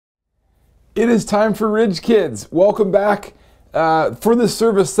It is time for Ridgekids. Welcome back. For this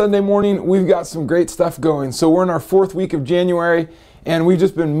service Sunday morning, we've got some great stuff going. So we're in our 4th week of January, and we've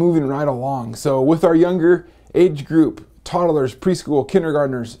just been moving right along. So with our younger age group, toddlers, preschool,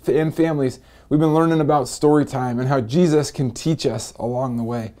 kindergartners, and families, we've been learning about story time and how Jesus can teach us along the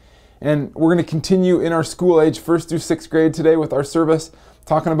way. And we're going to continue in our school age 1st through 6th grade today with our service,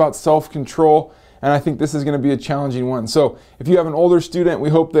 talking about self-control. And I think this is going to be a challenging one. So if you have an older student, we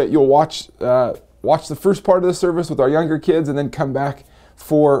hope that you'll watch the first part of the service with our younger kids and then come back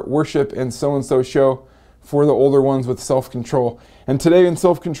for worship and so show for the older ones with self-control. And today in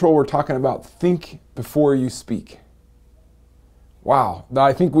self-control, we're talking about think before you speak. Wow,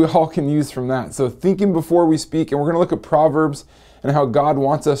 I think we all can use from that. So thinking before we speak, and we're going to look at Proverbs and how God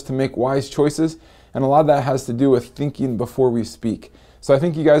wants us to make wise choices. And a lot of that has to do with thinking before we speak. So I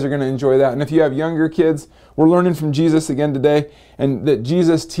think you guys are going to enjoy that. And if you have younger kids, we're learning from Jesus again today, and that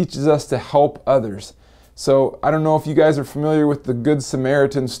Jesus teaches us to help others. So I don't know if you guys are familiar with the Good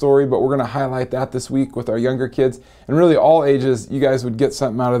Samaritan story, but we're going to highlight that this week with our younger kids. And really all ages, you guys would get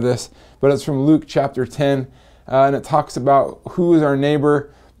something out of this. But it's from Luke chapter 10, and it talks about who is our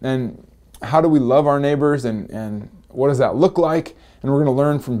neighbor and how do we love our neighbors and what does that look like. And we're going to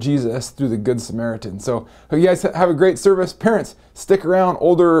learn from Jesus through the Good Samaritan. So you guys have a great service. Parents, stick around.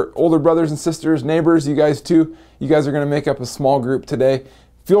 Older brothers and sisters, neighbors, you guys too. You guys are going to make up a small group today.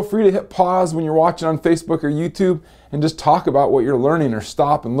 Feel free to hit pause when you're watching on Facebook or YouTube and just talk about what you're learning, or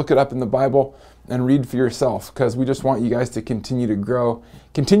stop and look it up in the Bible and read for yourself, because we just want you guys to continue to grow,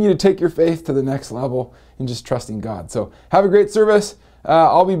 continue to take your faith to the next level and just trusting God. So have a great service.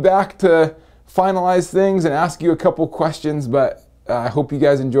 I'll be back to finalize things and ask you a couple questions, but I hope you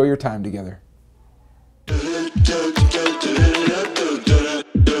guys enjoy your time together. He's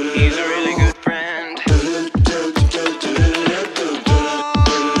a really good friend.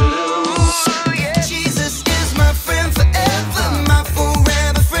 Oh, yeah. Jesus is my friend forever, my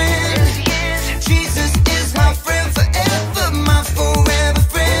forever friend. Jesus is my friend forever, my forever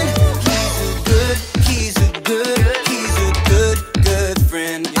friend. He's a good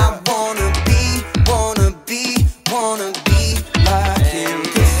friend. I wanna be like him.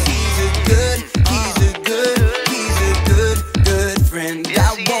 'Cause he's a good friend. I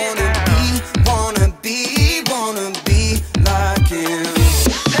wanna be like him.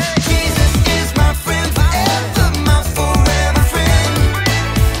 Jesus is my friend forever, my forever friend.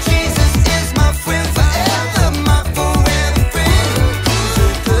 Jesus is my friend forever, my forever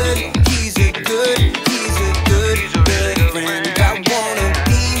friend. He's a good friend. I wanna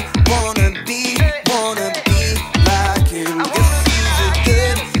be like him.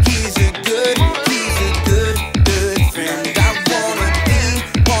 'Cause he's a good friend. I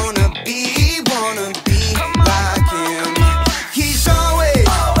wanna be like him. He's always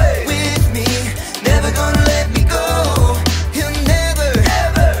with me, never gonna let me go. He'll never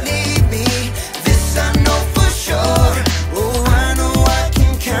leave me, this I know for sure. Oh, I know I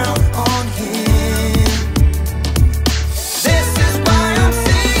can count on him. This is why I'm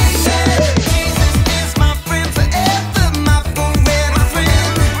singing. Jesus is my friend forever, my forever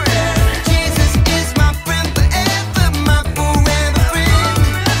friend. Jesus is my friend forever, my forever friend.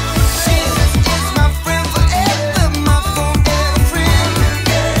 Jesus is my friend forever, my forever friend.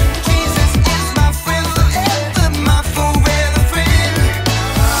 Jesus is my friend forever, my forever friend.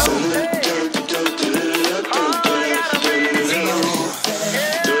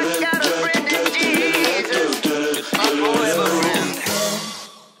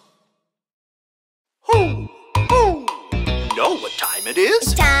 You know what time it is?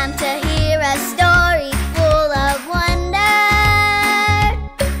 It's time to hear a story full of wonder.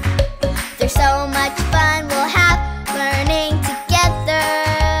 There's so much fun we'll have learning together.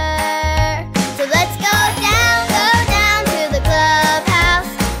 So let's go down to the clubhouse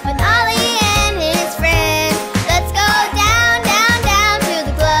with Ollie and his friends. Let's go down to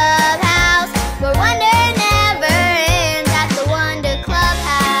the clubhouse where wonder never ends at the Wonder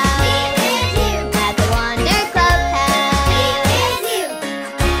Clubhouse. At the Wonder Clubhouse.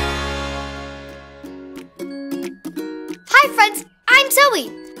 Hi friends, I'm Zoe.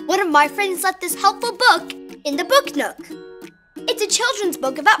 One of my friends left this helpful book in the Book Nook. It's a children's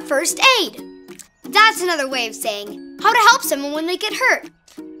book about first aid. That's another way of saying how to help someone when they get hurt.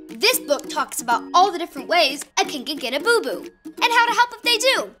 This book talks about all the different ways a kid can get a boo-boo and how to help if they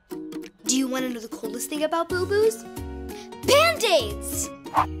do. Do you want to know the coolest thing about boo-boos? Band-Aids!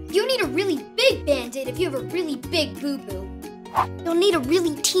 You need a really big Band-Aid if you have a really big boo-boo. You'll need a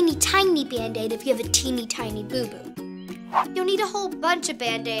really teeny tiny Band-Aid if you have a teeny tiny boo-boo. You'll need a whole bunch of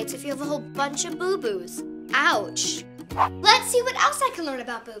Band-Aids if you have a whole bunch of boo-boos. Ouch. Let's see what else I can learn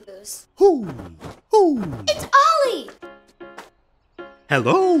about boo-boos. Hoo, hoo. It's Ollie!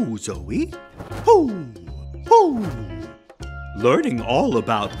 Hello, Zoe. Hoo, hoo. Learning all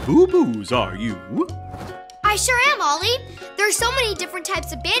about boo-boos, are you? I sure am, Ollie. There are so many different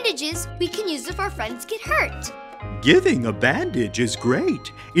types of bandages we can use if our friends get hurt. Giving a bandage is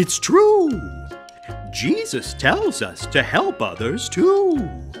great. It's true. Jesus tells us to help others too.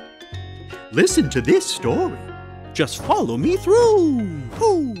 Listen to this story. Just follow me through.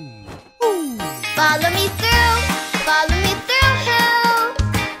 Hoo, hoo. Follow me through, follow me through, who?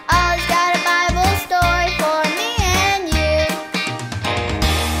 Ollie's got a Bible story for me and you.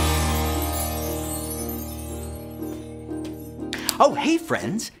 Oh, hey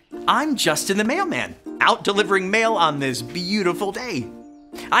friends, I'm Justin the mailman, out delivering mail on this beautiful day.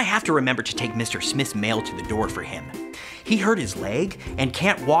 I have to remember to take Mr. Smith's mail to the door for him. He hurt his leg and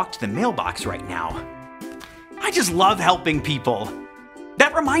can't walk to the mailbox right now. I just love helping people.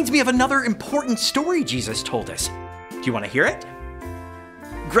 That reminds me of another important story Jesus told us. Do you want to hear it?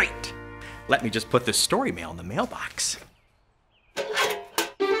 Great. Let me just put the story mail in the mailbox.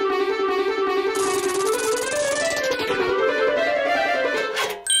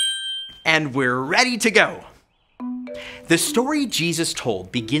 And we're ready to go. The story Jesus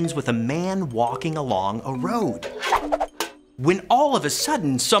told begins with a man walking along a road, when all of a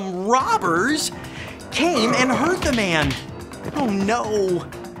sudden some robbers came and hurt the man. Oh no!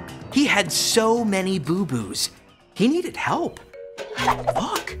 He had so many boo-boos. He needed help.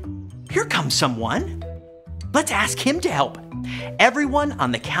 Look, here comes someone. Let's ask him to help. Everyone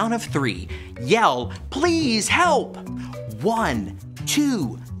on the count of 3, yell, "Please help!" 1,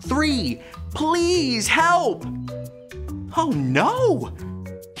 2, 3, please help! Oh no!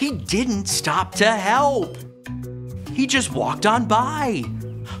 He didn't stop to help. He just walked on by.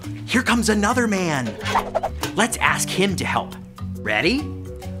 Here comes another man. Let's ask him to help. Ready?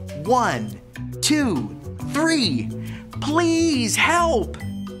 1, 2, 3, please help!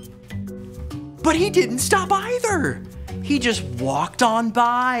 But he didn't stop either. He just walked on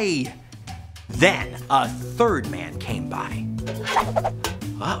by. Then a third man came by.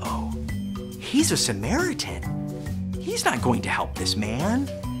 Uh-oh, he's a Samaritan. He's not going to help this man.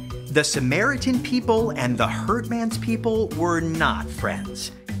 The Samaritan people and the hurt man's people were not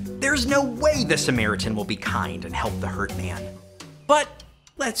friends. There's no way the Samaritan will be kind and help the hurt man. But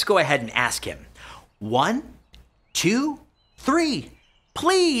let's go ahead and ask him. 1, 2, 3,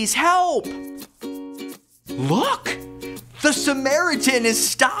 please help! Look! The Samaritan is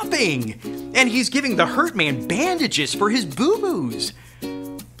stopping, and he's giving the hurt man bandages for his boo-boos.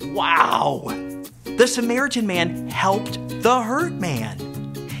 Wow! The Samaritan man helped the hurt man.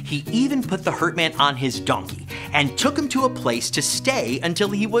 He even put the hurt man on his donkey and took him to a place to stay until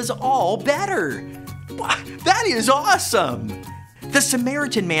he was all better. Wow, that is awesome! The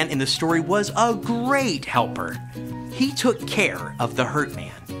Samaritan man in the story was a great helper. He took care of the hurt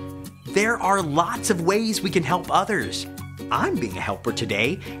man. There are lots of ways we can help others. I'm being a helper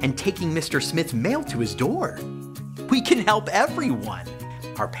today and taking Mr. Smith's mail to his door. We can help everyone.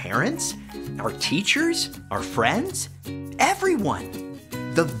 Our parents, our teachers, our friends, everyone.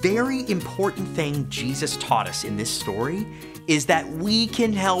 The very important thing Jesus taught us in this story is that we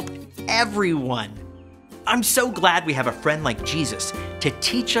can help everyone. I'm so glad we have a friend like Jesus to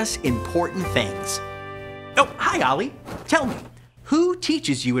teach us important things. Oh, hi, Ollie. Tell me, who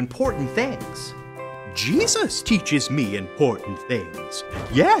teaches you important things? Jesus teaches me important things.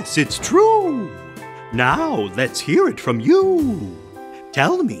 Yes, it's true. Now let's hear it from you.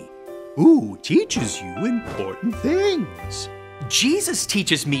 Tell me, who teaches you important things? Jesus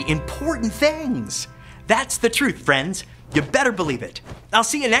teaches me important things. That's the truth, friends. You better believe it. I'll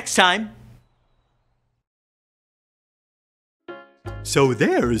see you next time. So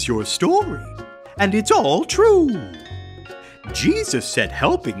there's your story, and it's all true. Jesus said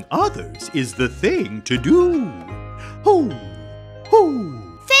helping others is the thing to do. Hoo,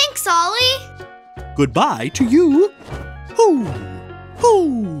 hoo. Thanks, Ollie. Goodbye to you. Hoo,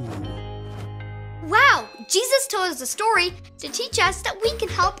 hoo. Wow, Jesus told us a story to teach us that we can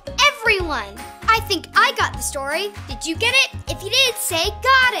help everyone. I think I got the story. Did you get it? If you did, say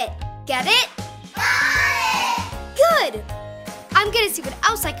got it. Get it? Got it! Good. I'm gonna see what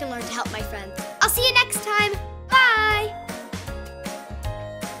else I can learn to help my friends. I'll see you next time. Bye.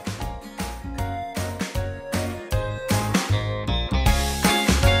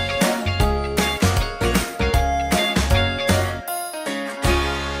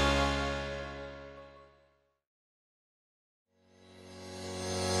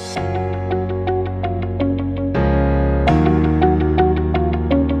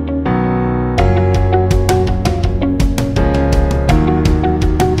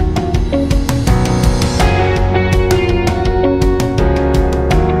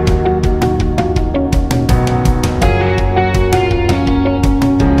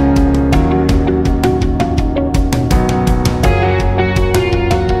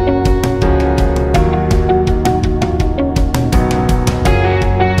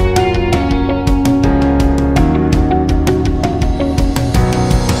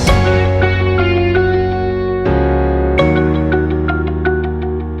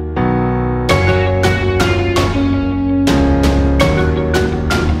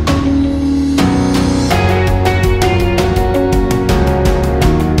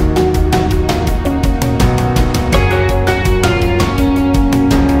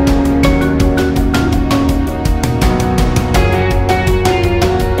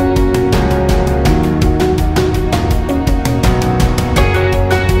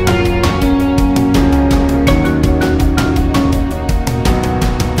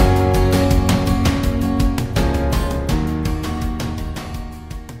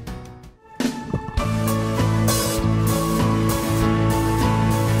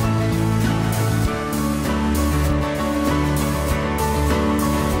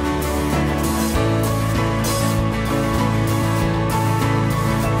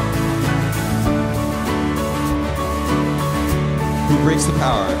 breaks the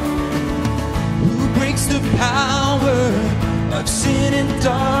power? Who breaks the power of sin and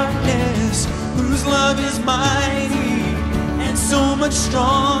darkness? Whose love is mighty and so much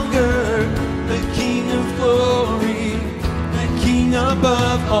stronger? The King of glory, the King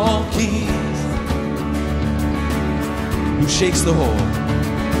above all kings. Who shakes the whole?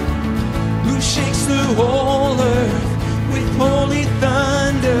 Who shakes the whole earth with holy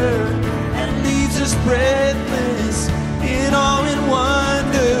thunder and leaves us breathless in awe and wonder?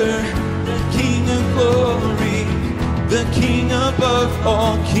 The King of glory, the King above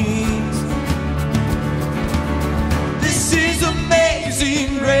all kings. This is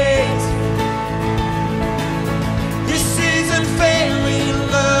amazing grace. This is unfailing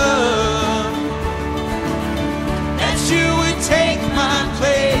love, that you would take my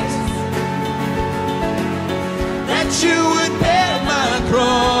place, that you would bear my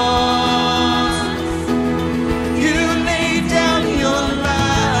cross. You laid down your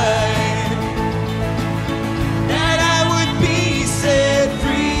life, that I would be set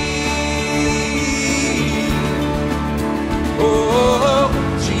free. Oh,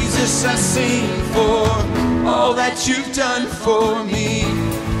 Jesus, I sing for all that you've done for me.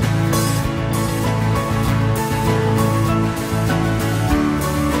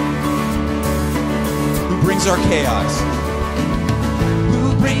 Who brings our chaos? Who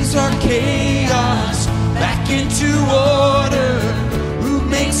brings our chaos back into order? Who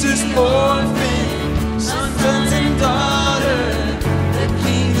makes us orphans, sons and daughters? The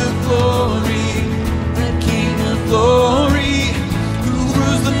King of glory, the King of glory, who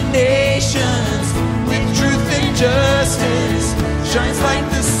rules the nations with truth and justice, shines like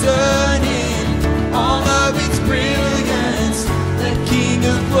the sun in all of its brilliance. The King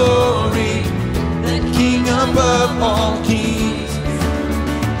of glory, the King above all kings.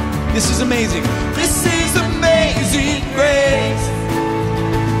 This is amazing. This is amazing grace.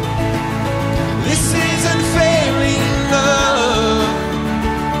 This is unfailing love,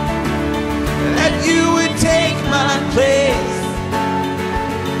 that you would take my place,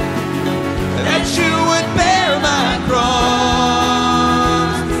 that you would bear my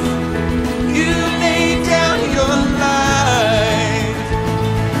cross. You laid down your life,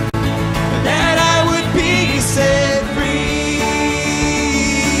 that I would be set free.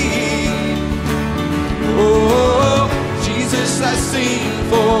 Oh, Jesus, I sing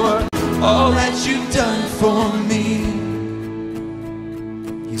for all that you've done for me.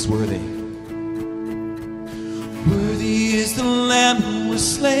 He's worthy. Worthy is the Lamb who was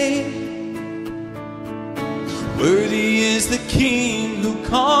slain. Worthy is the King who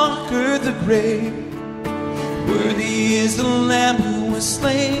conquered the grave. Worthy is the Lamb who was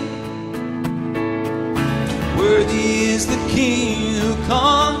slain. Worthy is the King who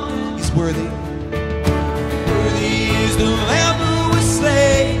conquered. He's worthy. Worthy is the Lamb who was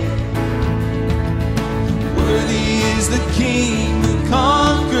slain. Worthy is the King who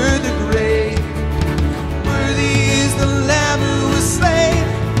conquered the grave. Worthy is the Lamb who was slain.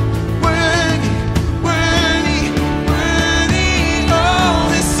 Worthy, worthy, worthy. Oh,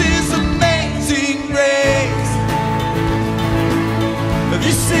 this is amazing grace.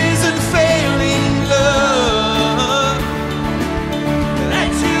 This is unfailing love,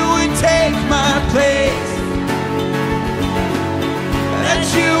 that you would take my place, that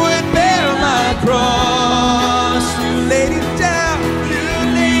you would bear my cross. You laid it down, you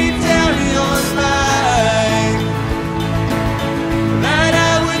laid down your life, that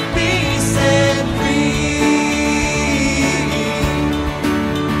I would be set free.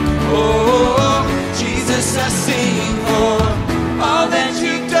 Oh, Jesus, I sing for all that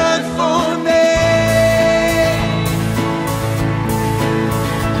you've done for me.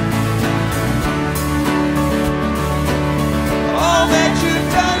 All that you've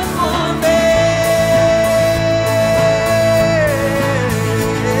done for me.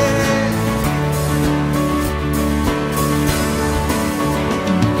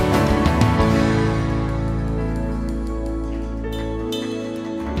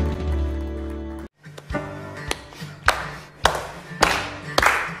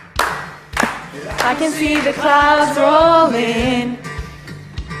 I can see the clouds rolling.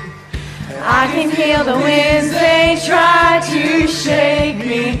 I can hear the winds, they try to shake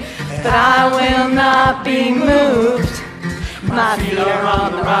me, but I will not be moved. My feet are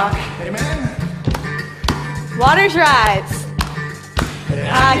on the rock. Waters rise.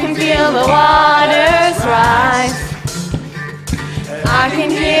 I can feel the waters rise. I can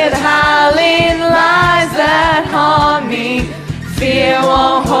hear the howling lies that haunt me. Fear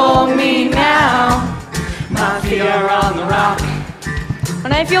won't hold me now. My feet are on the rock.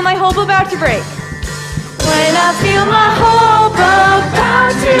 When I feel my hope about to break, When I feel my hope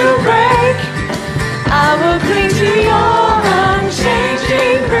about to break, I will cling to your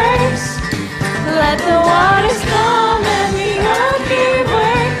unchanging grace. Let the waters come and the earth give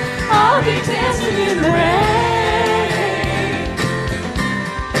way. I'll be dancing in the rain.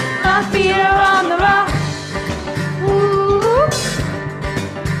 My feet are on the rock. Ooh,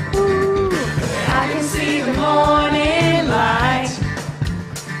 ooh. I can see the morning light.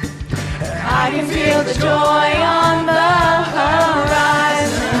 I can feel the joy on the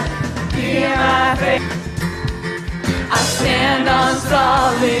horizon. Hear my faith. I stand on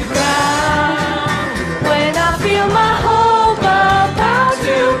solid ground. When I feel my hope about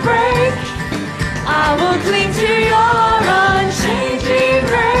to break, I will cling to your unchanging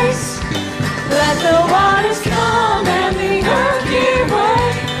grace. Let the waters come and the earth give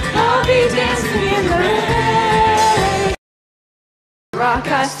way. I'll be dancing in the rain. Rock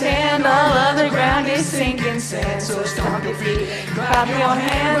I stand, all other ground is sinking sand. So stomp your feet, clap your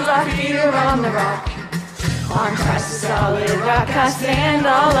hands, our feet are on the rock. On Christ the solid rock I stand,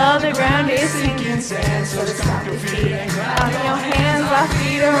 all other ground is sinking sand. So stomp your feet and clap your hands, our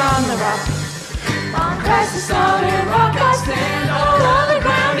feet are on the rock. On Christ the solid rock I stand, all other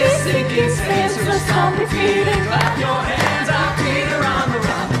ground is sinking sand. So stomp your feet and clap your hands, our feet are on the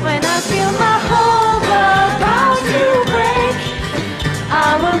rock. When I feel my hope about to break,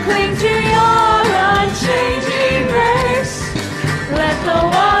 I will cling to your unchanging grace. Let the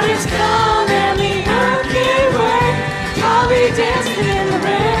waters come and the earth give way. I'll be dancing in the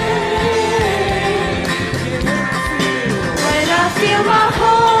rain. When I feel my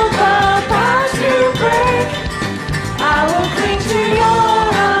hope about to break, I will cling to your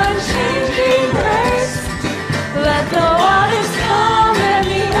unchanging grace. Let the waters come and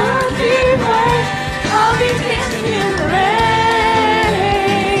the earth give way. I'll be dancing in the rain.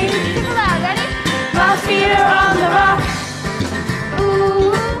 Sing aloud, ready? My feet are on the rock.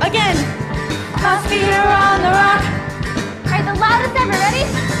 Ooh, again. My feet are on the rock. All right, the loudest ever, ready?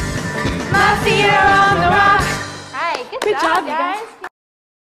 My feet are on the rock. All right, Good job, you guys.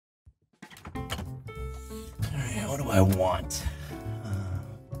 All right, what do I want?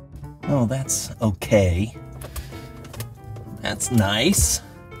 Oh, that's okay. That's nice.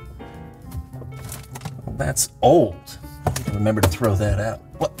 Well, that's old. I need to remember to throw that out.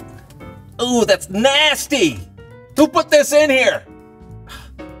 What? Oh, that's nasty! Who put this in here?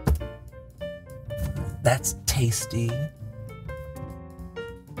 That's tasty.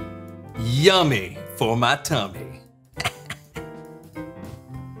 Yummy for my tummy.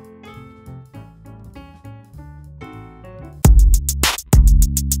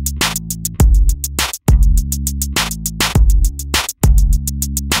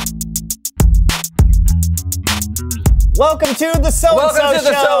 Welcome to the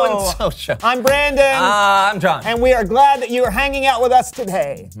So-and-So Show. I'm Brandon. I'm John. And we are glad that you are hanging out with us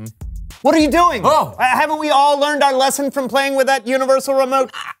today. What are you doing? Oh. Haven't we all learned our lesson from playing with that universal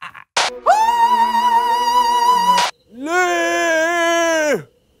remote?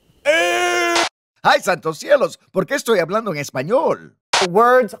 ¡Ay, santos cielos! ¿Por qué estoy hablando en español? The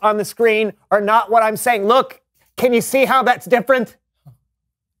words on the screen are not what I'm saying. Look, can you see how that's different?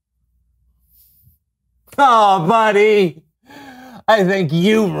 Oh, buddy. I think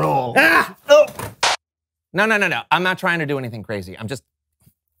you rule. No. I'm not trying to do anything crazy. I'm just...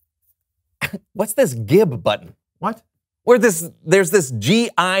 What's this GIB button? What? There's this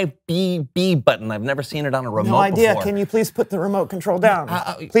GIBB button. I've never seen it on a remote No idea. before. Can you please put the remote control down?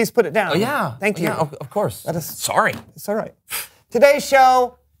 Please put it down. Oh, yeah. Thank you. Yeah, of course. That is- Sorry. It's all right. Today's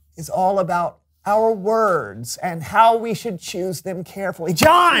show is all about our words and how we should choose them carefully.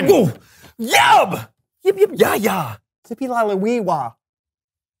 John! Ooh, yub! Yip, yip, ya, ya. Zippy lala wee wah.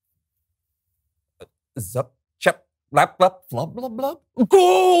 Zup, chup, lap, lap, flub, blub, blub.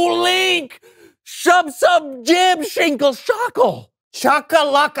 Go, Link! Shub, sub, jib, shinkle, shockle. Chaka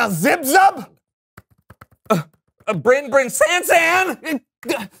laka zip zub? Brin, san, san.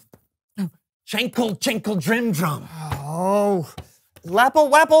 Shankle, chinkle, drim, drum. Oh, lapple,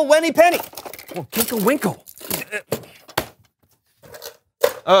 wapple, wenny penny. Oh, kinkle, winkle.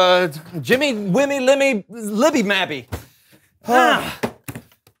 Jimmy, Wimmy, Limmy, Libby, Mabby. Wub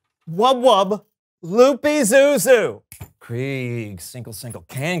wub, loopy zoo zoo. Krieg, sinkle, sinkle,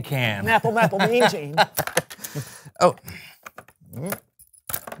 can, can. Apple, apple, bean, jean. Oh.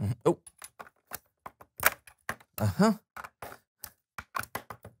 Oh. Uh-huh.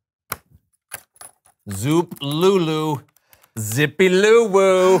 Zoop, Lulu, zippy, loo,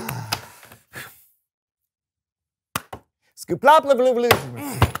 woo. Scoop, lop, lip, lip, lip.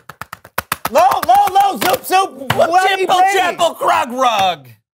 Low, zoop, zoop. wenny Chipple, penny. chapple, crug, rug.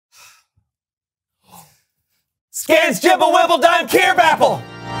 Skids, Jibble, Wibble, Dime, Keerbapple.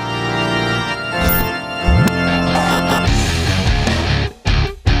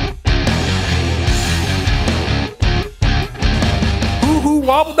 Hoo-hoo,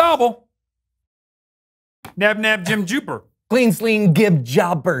 wobble, dobble. Nab, nab, Jim Jooper. Clean, sling, gib,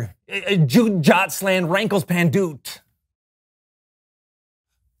 jobber. Joot, jot, slan, rankles, pandoot.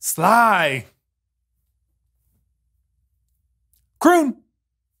 Sly. Croon.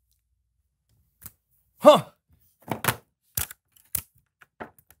 Huh.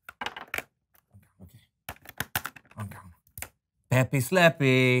 Peppy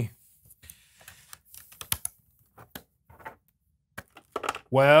Slappy.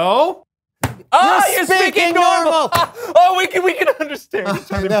 Well. Oh, you're speaking normal. Oh, we can understand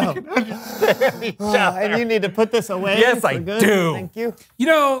each I other. know. We can understand each other. And you need to put this away. Yes, for I good. do. Thank you. You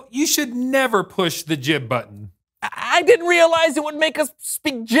know, you should never push the jib button. I didn't realize it would make us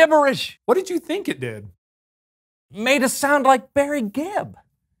speak gibberish. What did you think it did? Made us sound like Barry Gibb.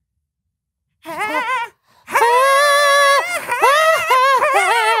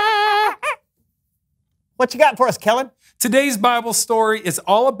 What you got for us, Kellen? Today's Bible story is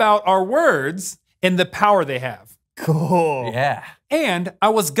all about our words and the power they have. Cool. Yeah. And I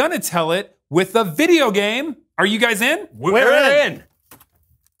was gonna tell it with a video game. Are you guys in? We're in.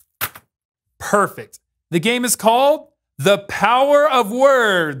 Perfect. The game is called The Power of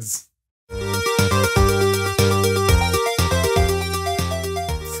Words.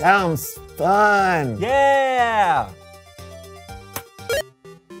 Sounds fun. Yeah.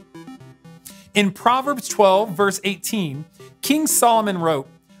 In Proverbs 12, verse 18, King Solomon wrote,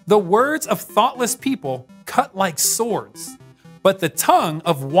 "The words of thoughtless people cut like swords, but the tongue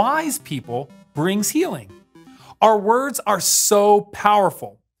of wise people brings healing." Our words are so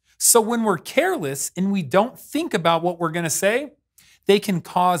powerful. So when we're careless and we don't think about what we're going to say, they can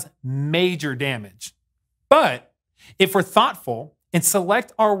cause major damage. But if we're thoughtful and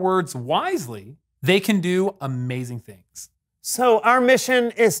select our words wisely, they can do amazing things. So our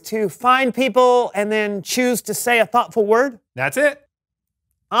mission is to find people and then choose to say a thoughtful word? That's it.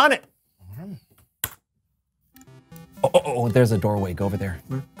 On it. Oh, there's a doorway. Go over there.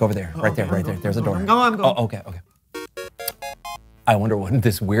 Go over there. Right there. There's a door. I'm going. Oh, okay. I wonder what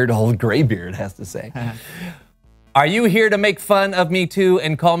this weird old graybeard has to say. Are you here to make fun of me too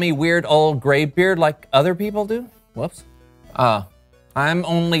and call me weird old graybeard like other people do? Whoops. I'm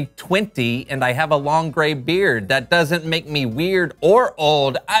only 20 and I have a long gray beard. That doesn't make me weird or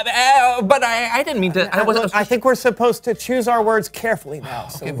old. But I didn't mean to. I think we're supposed to choose our words carefully now.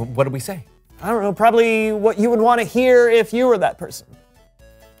 So Okay, what did we say? I don't know, probably what you would want to hear if you were that person.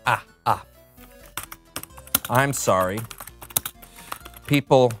 I'm sorry.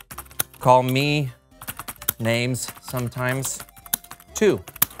 People call me names sometimes too.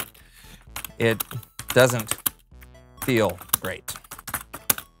 It doesn't feel great.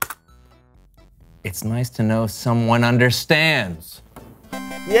 It's nice to know someone understands.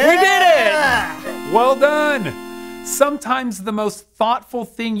 Yeah! We did it! Well done. Sometimes the most thoughtful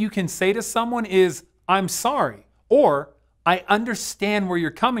thing you can say to someone is, "I'm sorry," or "I understand where you're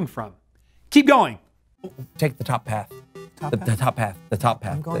coming from." Keep going. Take the top path. The top path.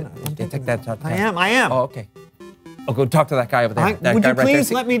 I'm going. Take that top path. I am. Oh, okay. Oh, go talk to that guy over there. That Would guy you right there. please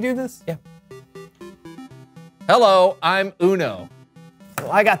See- let me do this? Yeah. Hello, I'm Uno.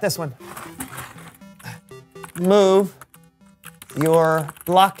 Well, I got this one. Move. You're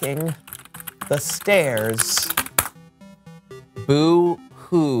blocking the stairs. Boo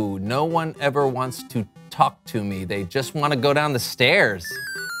hoo. No one ever wants to talk to me. They just want to go down the stairs.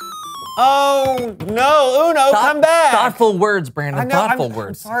 Oh, no, Uno, come back. Thoughtful words, Brandon. I know, Thoughtful I'm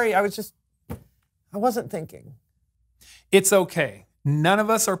words. sorry, I wasn't thinking. It's okay. None of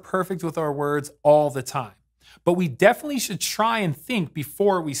us are perfect with our words all the time, but we definitely should try and think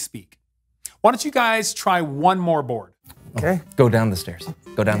before we speak. Why don't you guys try one more board? Okay. Go down the stairs.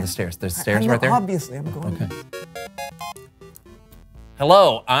 Go down the stairs. There's stairs right there. Obviously, I'm going. Okay.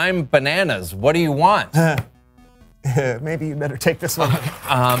 Hello, I'm Bananas. What do you want? Maybe you better take this one.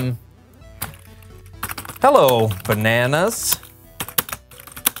 Hello, Bananas.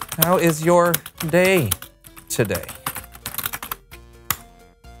 How is your day today?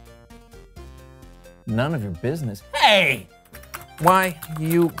 None of your business. Hey! Why,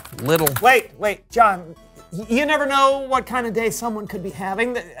 you little... Wait, John. You never know what kind of day someone could be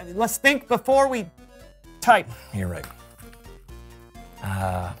having. Let's think before we type. You're right.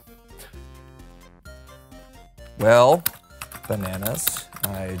 Well, Bananas,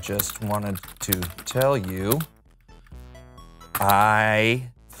 I just wanted to tell you, I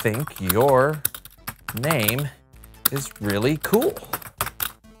think your name is really cool.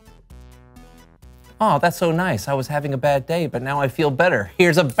 Oh, that's so nice. I was having a bad day, but now I feel better.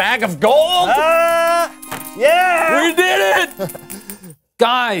 Here's a bag of gold. Yeah! We did it!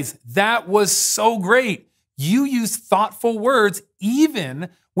 Guys, that was so great. You used thoughtful words even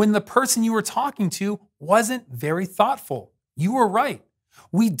when the person you were talking to wasn't very thoughtful. You were right.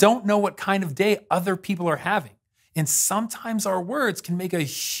 We don't know what kind of day other people are having. And sometimes our words can make a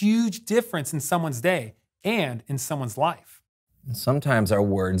huge difference in someone's day and in someone's life. Sometimes our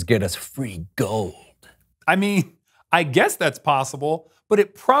words get us free gold. I mean, I guess that's possible, but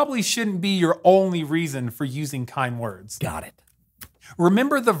it probably shouldn't be your only reason for using kind words. Got it.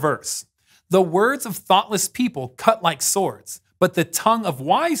 Remember the verse. The words of thoughtless people cut like swords, but the tongue of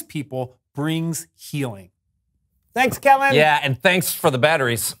wise people brings healing. Thanks, Kellen. Yeah, and thanks for the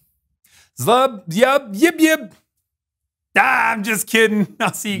batteries. Zub, yub, yib, yib. Ah, I'm just kidding.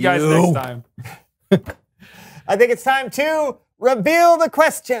 I'll see you guys next time. I think it's time to reveal the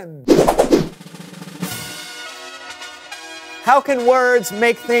question. How can words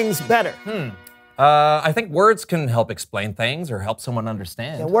make things better? I think words can help explain things or help someone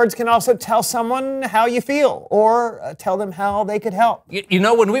understand. And words can also tell someone how you feel or tell them how they could help. You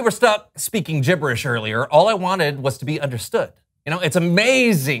know, when we were stuck speaking gibberish earlier, all I wanted was to be understood. You know, it's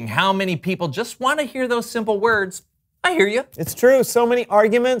amazing how many people just want to hear those simple words. I hear you. It's true. So many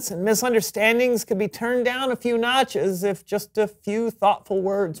arguments and misunderstandings could be turned down a few notches if just a few thoughtful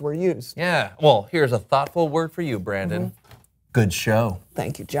words were used. Yeah. Well, here's a thoughtful word for you, Brandon. Good show.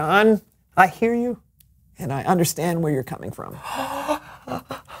 Thank you, John. I hear you, and I understand where you're coming from.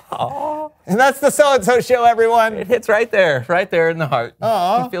 And that's the So-and-So Show, everyone. It hits right there in the heart.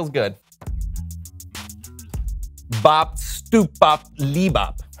 Aww. It feels good. Bop, stoop, bop, lee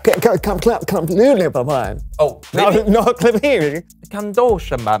bop. Come, Papa. Oh, no, clip here.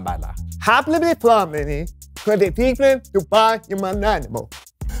 Kandosha babala. Happily plumbing, could they people to buy your mananimo?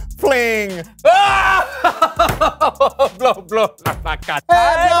 Fling. Blow, blow,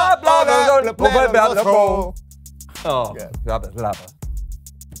 Oh, blabba, blabba.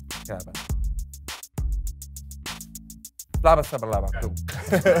 Blabba, blabba, blabba.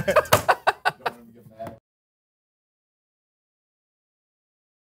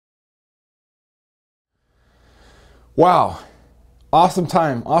 Wow. Awesome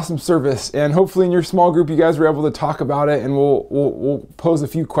time, awesome service, and hopefully in your small group you guys were able to talk about it, and we'll pose a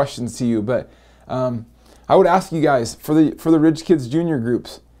few questions to you. But I would ask you guys for the Ridgekids junior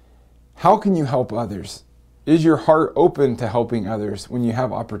groups, how can you help others? Is your heart open to helping others when you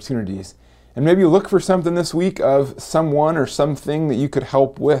have opportunities? And maybe look for something this week of someone or something that you could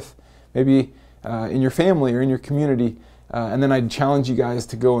help with, maybe in your family or in your community. And then I'd challenge you guys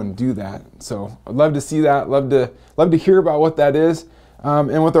to go and do that. So I'd love to see that. Love to hear about what that is.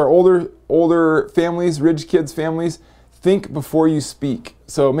 And with our older families, Ridgekids families, think before you speak.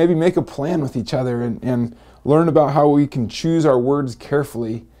 So maybe make a plan with each other and learn about how we can choose our words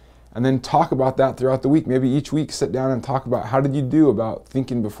carefully, and then talk about that throughout the week. Maybe each week sit down and talk about how did you do about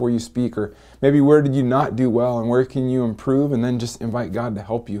thinking before you speak, or maybe where did you not do well and where can you improve, and then just invite God to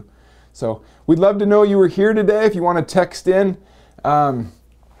help you. So we'd love to know you were here today. If you want to text in,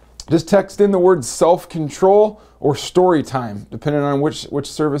 just text in the words self-control or story time, depending on which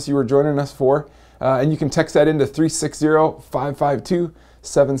service you were joining us for. And you can text that into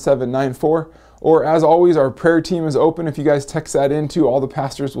 360-552-7794. Or as always, our prayer team is open. If you guys text that in too, all the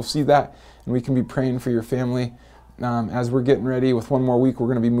pastors will see that, and we can be praying for your family. As we're getting ready with one more week, we're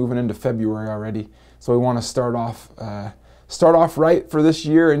going to be moving into February already. So we want to start off right for this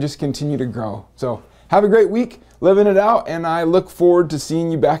year and just continue to grow. So have a great week, living it out, and I look forward to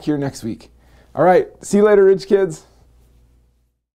seeing you back here next week. All right, see you later, Ridgekids.